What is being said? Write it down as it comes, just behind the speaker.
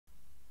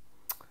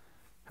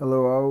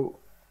Hello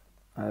all,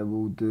 I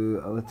will do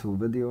a little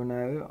video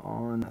now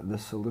on the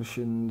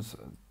solutions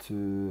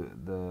to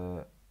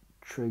the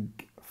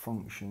trig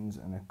functions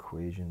and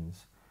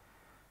equations.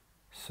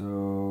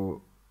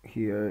 So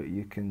here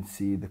you can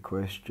see the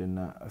question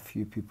that a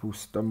few people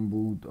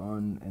stumbled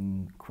on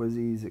in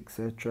quizzes,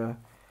 etc.,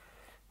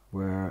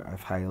 where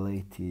I've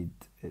highlighted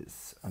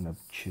it's an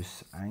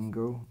obtuse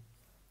angle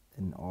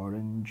in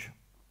orange,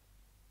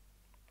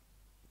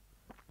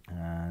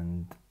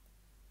 and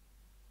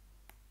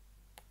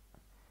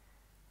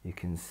you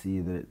can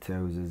see that it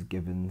tells us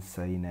given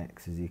sine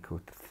x is equal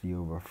to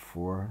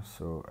 3/4,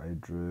 so I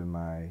drew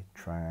my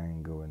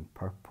triangle in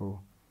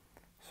purple.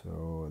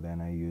 So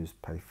then I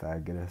used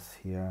Pythagoras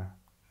here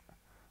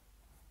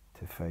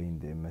to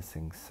find the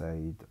missing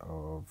side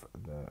of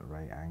the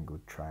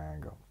right-angled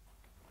triangle.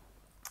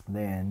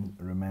 Then,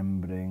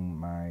 remembering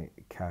my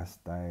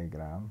cast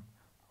diagram,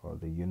 or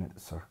the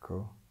unit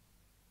circle,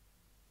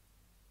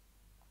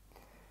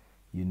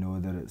 you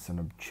know that it's an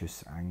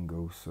obtuse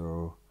angle,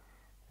 so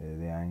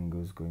the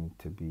angle is going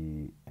to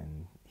be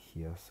in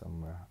here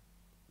somewhere.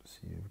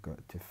 So you've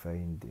got to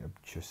find the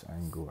obtuse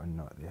angle and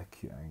not the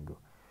acute angle,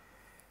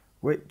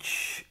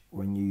 which,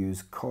 when you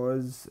use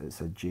cos,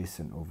 it's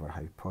adjacent over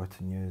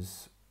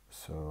hypotenuse.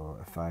 So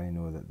if I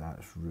know that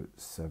that's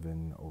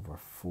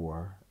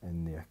 √7/4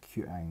 in the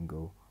acute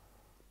angle,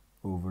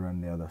 over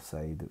on the other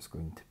side it's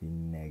going to be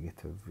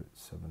negative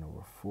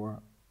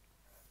 √7/4.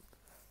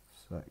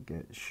 So that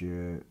gets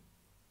you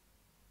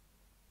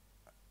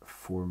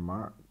 4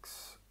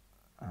 marks.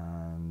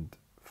 And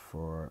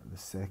for the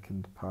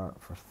second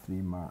part, for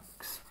 3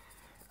 marks,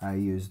 I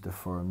used the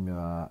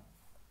formula,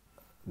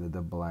 the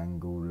double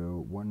angle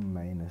rule. 1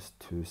 minus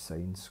 2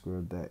 sine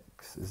squared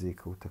x is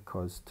equal to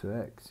cos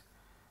 2x,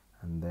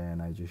 and then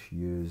I just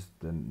used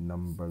the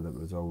number that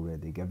was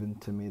already given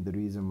to me. The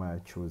reason why I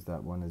chose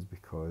that one is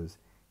because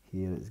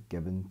here it's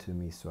given to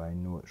me, so I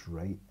know it's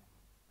right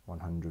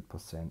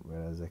 100%,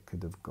 whereas I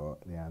could have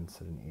got the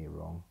answer in A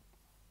wrong.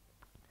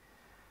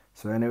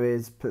 So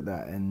anyways, put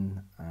that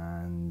in,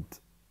 and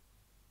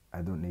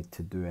I don't need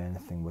to do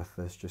anything with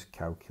this, just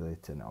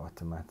calculate it and it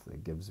automatically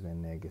gives me a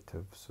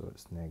negative, so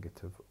it's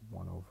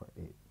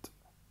 -1/8.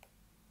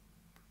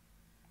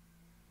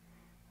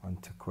 On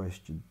to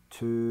question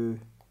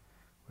 2,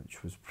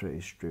 which was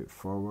pretty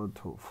straightforward.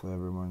 Hopefully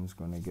everyone's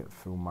going to get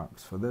full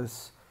marks for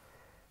this.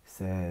 It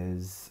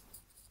says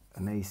a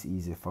nice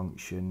easy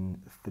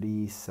function,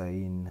 3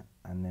 sine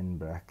and in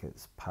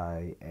brackets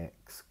pi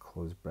x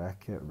close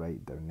bracket,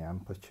 write down the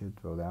amplitude.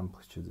 Well, the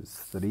amplitude is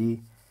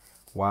 3.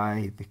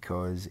 Why?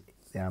 Because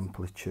the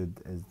amplitude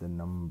is the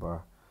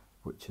number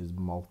which is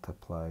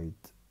multiplied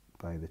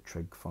by the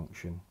trig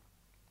function.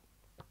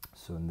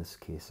 So in this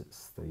case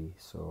it's 3.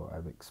 So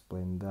I've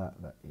explained that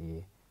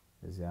A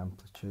is the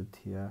amplitude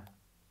here.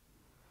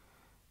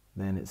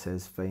 Then it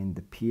says find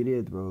the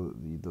period. Well,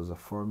 there's a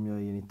formula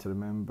you need to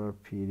remember.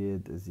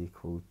 Period is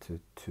equal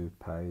to 2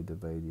 pi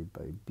divided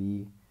by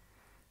b.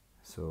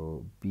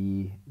 So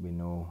b, we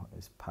know,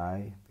 is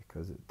pi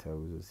because it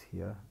tells us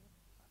here.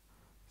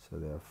 So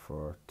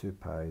therefore 2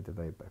 pi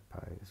divided by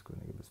pi is going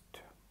to give us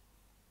 2.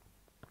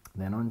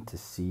 Then on to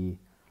C.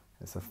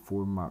 It's a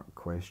 4-mark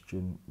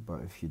question,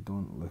 but if you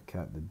don't look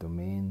at the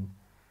domain,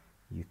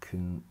 you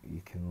can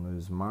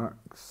lose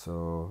marks.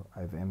 So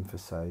I've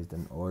emphasized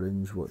in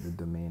orange what the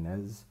domain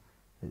is.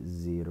 It's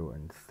 0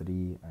 and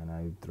 3, and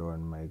I've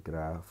drawn my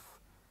graph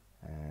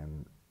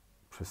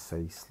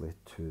precisely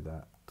to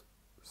that.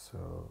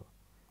 So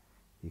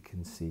you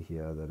can see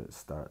here that it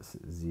starts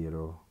at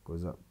 0,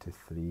 goes up to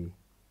 3,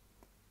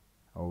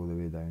 all the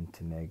way down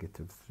to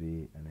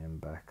 -3, and then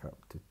back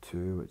up to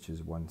 2, which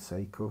is 1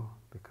 cycle,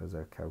 because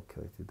I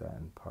calculated that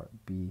in part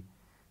B,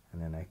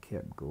 and then I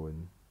kept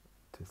going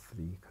to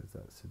 3 because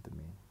that's the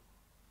domain.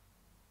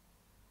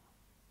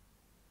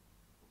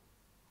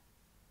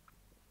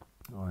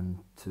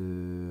 On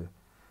to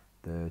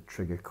the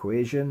trig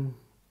equation,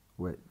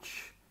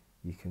 which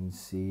you can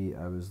see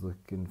I was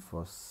looking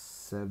for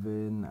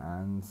 7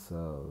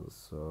 answers.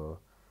 So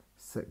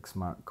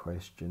 6-mark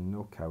question,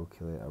 no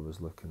calculator, I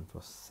was looking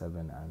for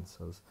 7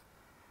 answers.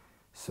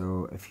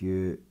 So if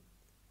you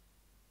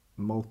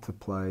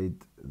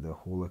multiplied the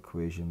whole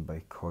equation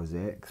by cos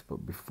x,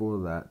 but before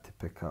that, to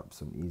pick up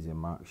some easy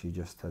marks, you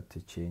just had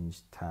to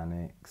change tan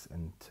x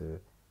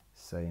into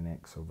sin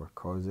x over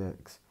cos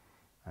x,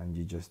 and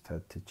you just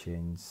had to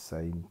change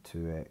sin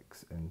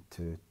 2x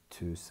into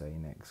 2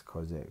 sin x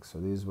cos x. So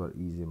these were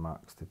easy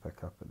marks to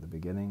pick up at the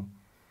beginning.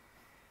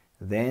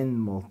 Then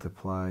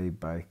multiply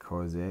by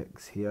cos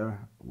x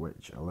here,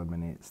 which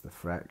eliminates the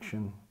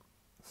fraction,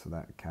 so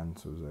that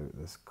cancels out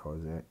this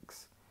cos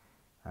x,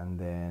 and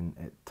then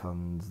it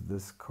turns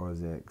this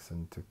cos x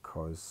into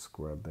cos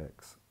squared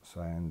x.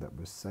 So I end up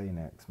with sin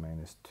x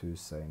minus 2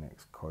 sin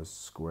x cos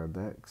squared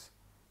x,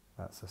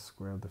 that's a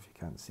squared if you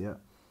can't see it,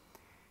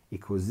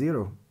 equals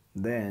 0.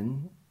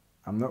 Then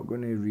I'm not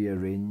going to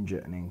rearrange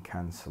it and then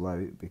cancel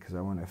out, because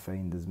I want to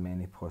find as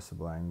many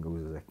possible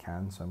angles as I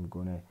can. So I'm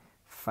going to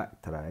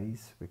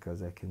factorize,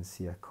 because I can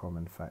see a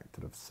common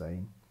factor of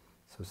sine.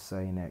 So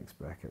sin x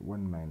bracket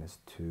 1 minus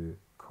 2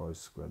 cos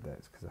squared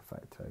x because I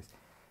factorised.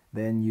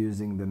 Then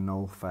using the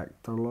null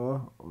factor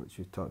law, which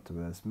we've talked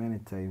about this many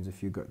times,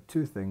 if you've got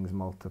two things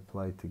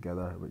multiplied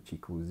together which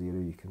equals 0,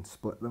 you can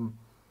split them.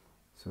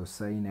 So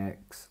sine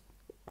x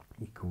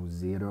equals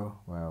 0.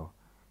 Well,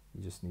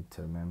 you just need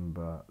to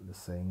remember the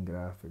sine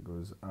graph. It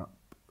goes up,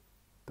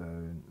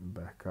 down,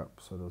 back up.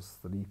 So there's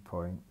 3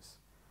 points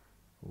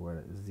where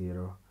it's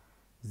 0,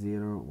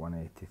 0,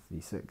 180,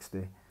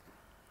 360.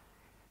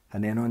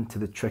 And then on to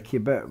the tricky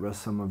bit where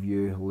some of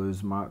you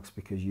lose marks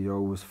because you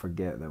always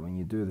forget that when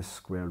you do the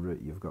square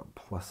root, you've got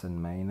plus and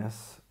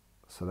minus.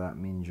 So that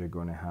means you're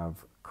going to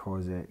have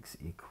cos x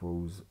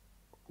equals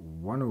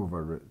 1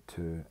 over root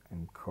 2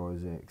 and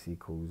cos x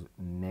equals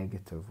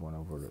negative 1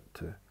 over root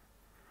 2.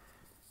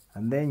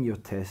 And then you're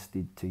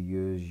tested to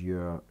use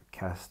your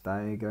cast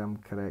diagram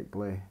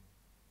correctly,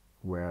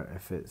 where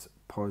if it's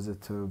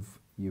positive,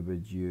 you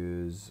would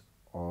use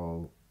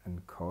all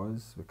in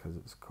cos because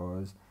it's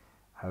cos.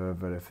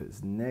 However, if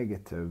it's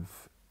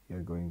negative,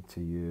 you're going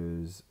to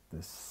use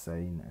the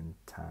sine and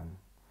tan.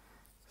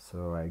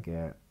 So I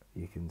get,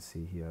 you can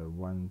see here,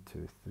 1,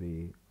 2,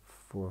 3,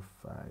 4,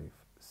 5,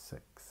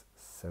 6,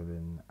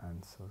 7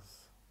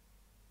 answers.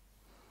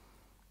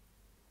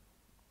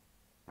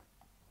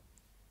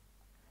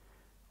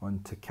 On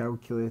to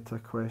calculator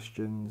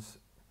questions.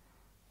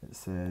 It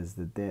says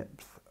the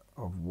depth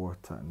of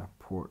water in a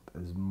port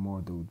is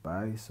modelled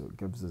by, so it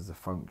gives us a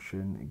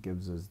function, it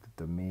gives us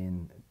the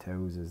domain, it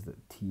tells us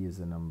that t is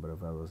the number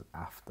of hours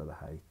after the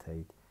high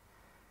tide.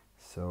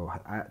 So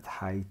at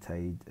high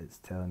tide, it's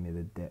telling me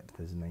the depth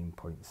is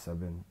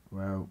 9.7.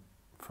 Well,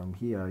 from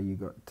here you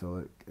got to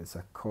look, it's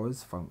a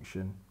cos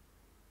function,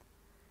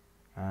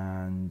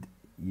 and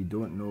you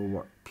don't know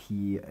what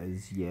p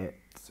is yet,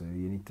 so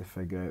you need to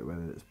figure out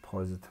whether it's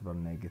positive or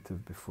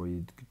negative before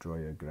you draw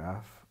your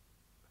graph.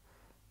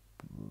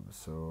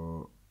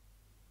 So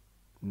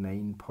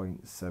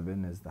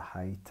 9.7 is the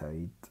high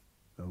tide,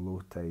 the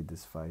low tide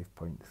is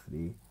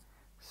 5.3,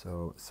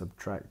 so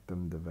subtract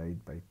them,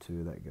 divide by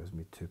 2, that gives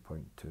me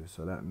 2.2.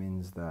 So that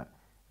means that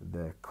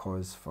the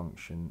cos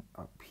function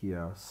up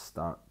here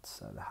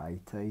starts at the high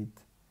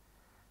tide,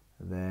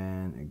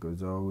 then it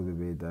goes all the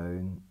way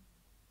down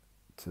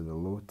to the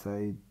low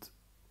tide,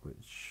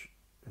 which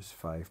is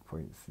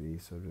 5.3,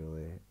 so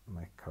really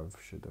my curve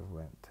should have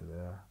went to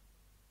there.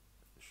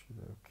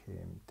 Should have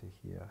came to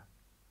here,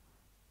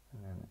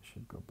 and then it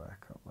should go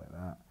back up like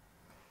that.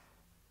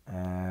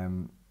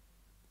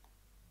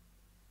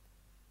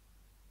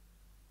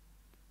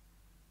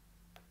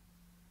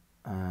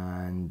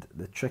 And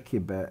the tricky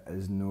bit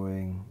is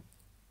knowing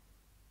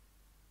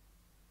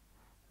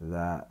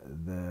that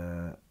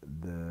the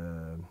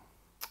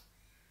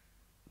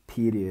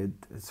period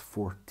is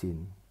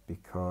 14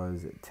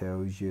 because it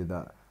tells you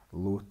that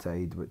low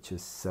tide, which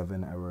is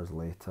 7 hours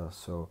later,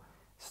 so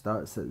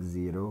starts at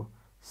 0.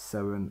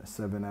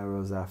 7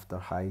 hours after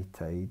high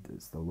tide,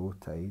 it's the low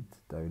tide,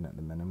 down at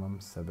the minimum,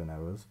 7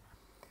 hours.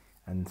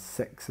 And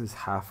 6 is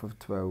half of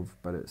 12,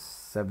 but it's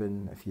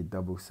 7, if you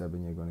double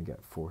 7, you're going to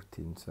get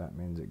 14. So that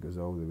means it goes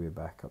all the way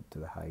back up to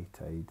the high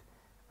tide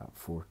at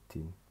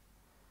 14.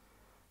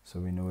 So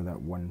we know that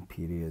one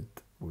period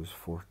was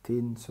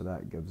 14, so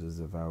that gives us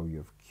a value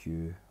of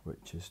Q,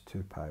 which is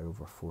 2 pi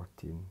over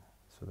 14,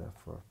 so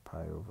therefore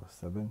pi over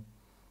 7.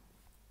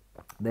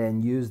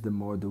 Then use the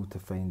model to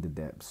find the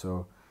depth.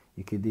 So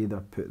you could either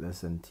put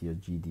this into your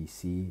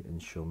GDC and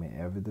show me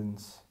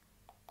evidence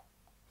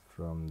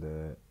from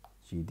the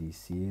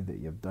GDC that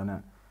you've done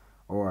it,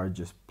 or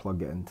just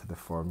plug it into the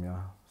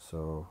formula.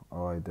 So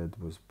all I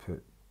did was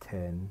put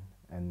 10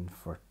 in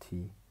for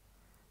T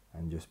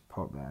and just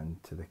pop that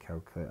into the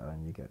calculator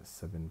and you get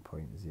 7.01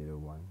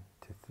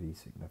 to 3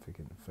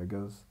 significant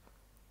figures.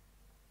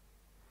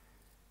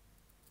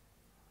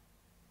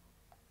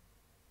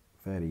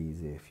 Very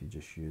easy if you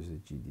just use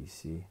the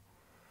GDC.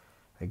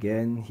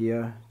 Again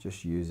here,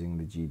 just using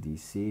the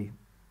GDC,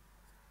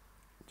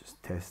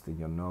 just testing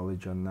your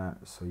knowledge on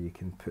that, so you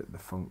can put the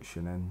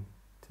function in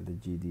to the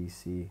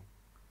GDC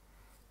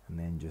and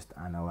then just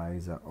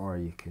analyze it, or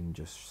you can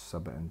just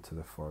sub it into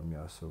the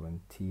formula. So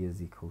when T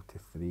is equal to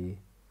 3,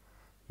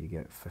 you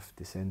get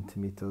 50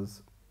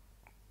 centimeters.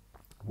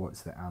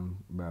 What's the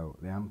well,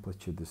 the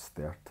amplitude is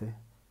 30. You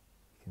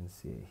can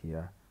see it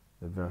here.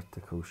 The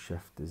vertical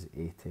shift is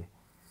 80.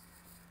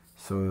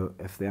 So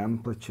if the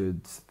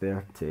amplitude's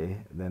 30,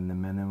 then the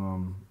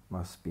minimum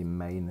must be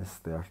minus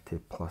 30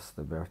 plus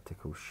the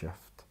vertical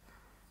shift,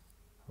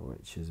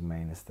 which is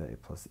minus 30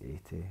 plus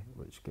 80,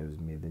 which gives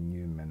me the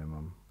new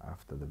minimum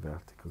after the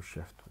vertical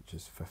shift, which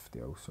is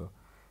 50 also.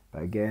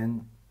 But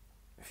again,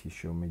 if you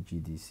show me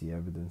GDC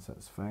evidence,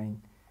 that's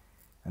fine.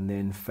 And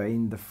then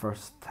find the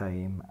first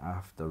time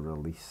after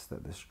release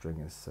that the string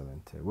is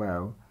 70.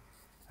 Well,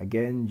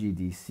 again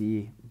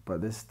GDC,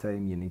 but this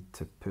time you need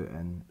to put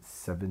in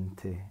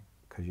 70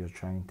 because you're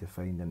trying to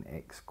find an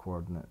x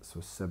coordinate. So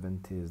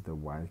 70 is the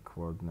y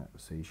coordinate,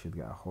 so you should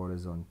get a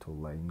horizontal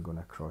line going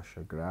across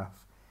your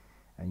graph,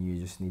 and you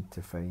just need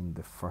to find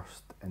the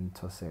first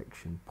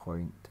intersection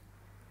point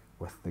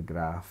with the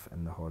graph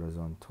and the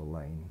horizontal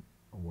line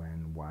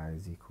when y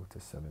is equal to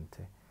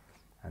 70.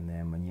 And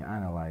then when you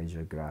analyse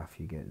your graph,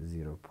 you get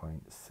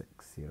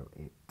 0.608.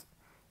 You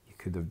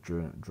could have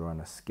drawn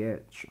a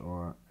sketch,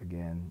 or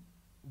again,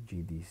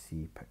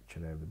 GDC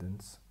picture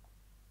evidence.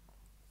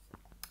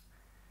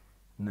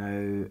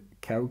 Now,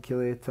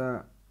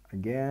 calculator,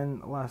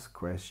 again, last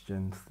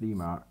question, 3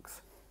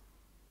 marks.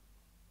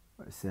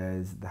 It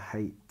says the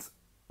height,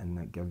 and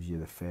that gives you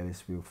the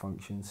Ferris wheel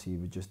function, so you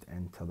would just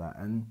enter that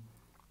in.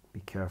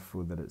 Be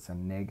careful that it's a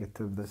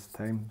negative this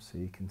time, so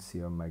you can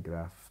see on my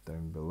graph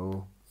down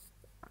below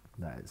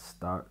that it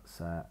starts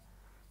at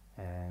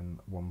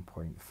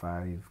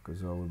 1.5,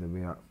 goes all the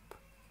way up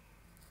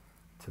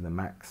to the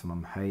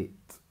maximum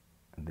height,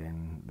 and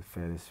then the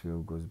Ferris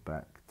wheel goes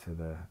back to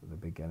the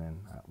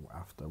beginning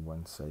after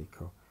 1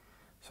 cycle.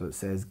 So it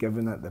says,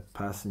 given that the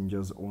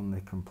passengers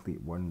only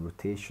complete 1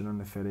 rotation on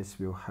the Ferris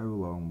wheel, how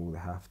long will they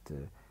have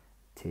to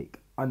take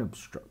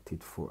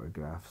unobstructed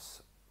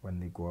photographs when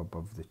they go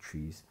above the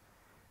trees?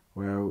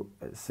 Well,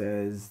 it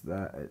says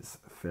that it's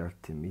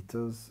 30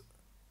 meters.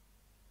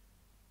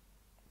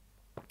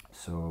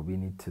 So we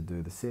need to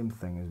do the same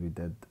thing as we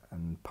did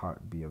in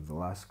part B of the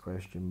last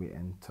question. We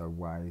enter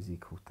y is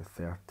equal to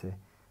 30,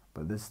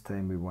 but this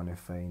time we want to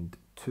find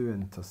 2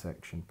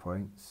 intersection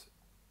points,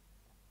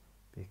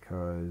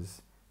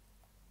 because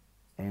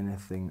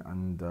anything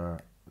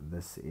under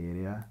this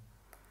area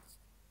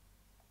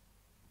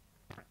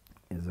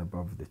is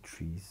above the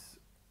trees.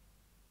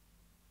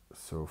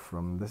 So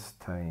from this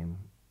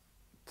time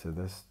to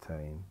this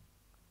time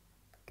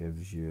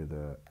gives you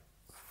the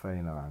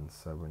final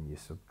answer when you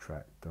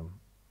subtract them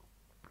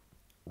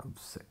of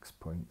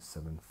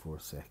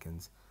 6.74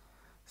 seconds.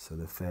 So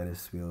the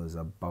Ferris wheel is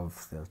above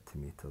 30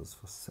 meters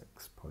for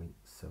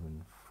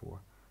 6.74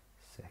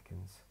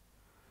 seconds.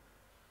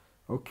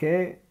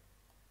 Okay,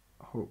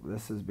 hope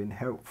this has been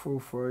helpful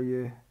for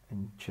you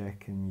in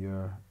checking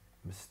your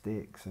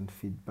mistakes and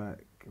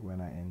feedback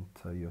when I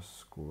enter your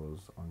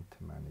scores onto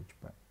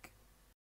ManageBit.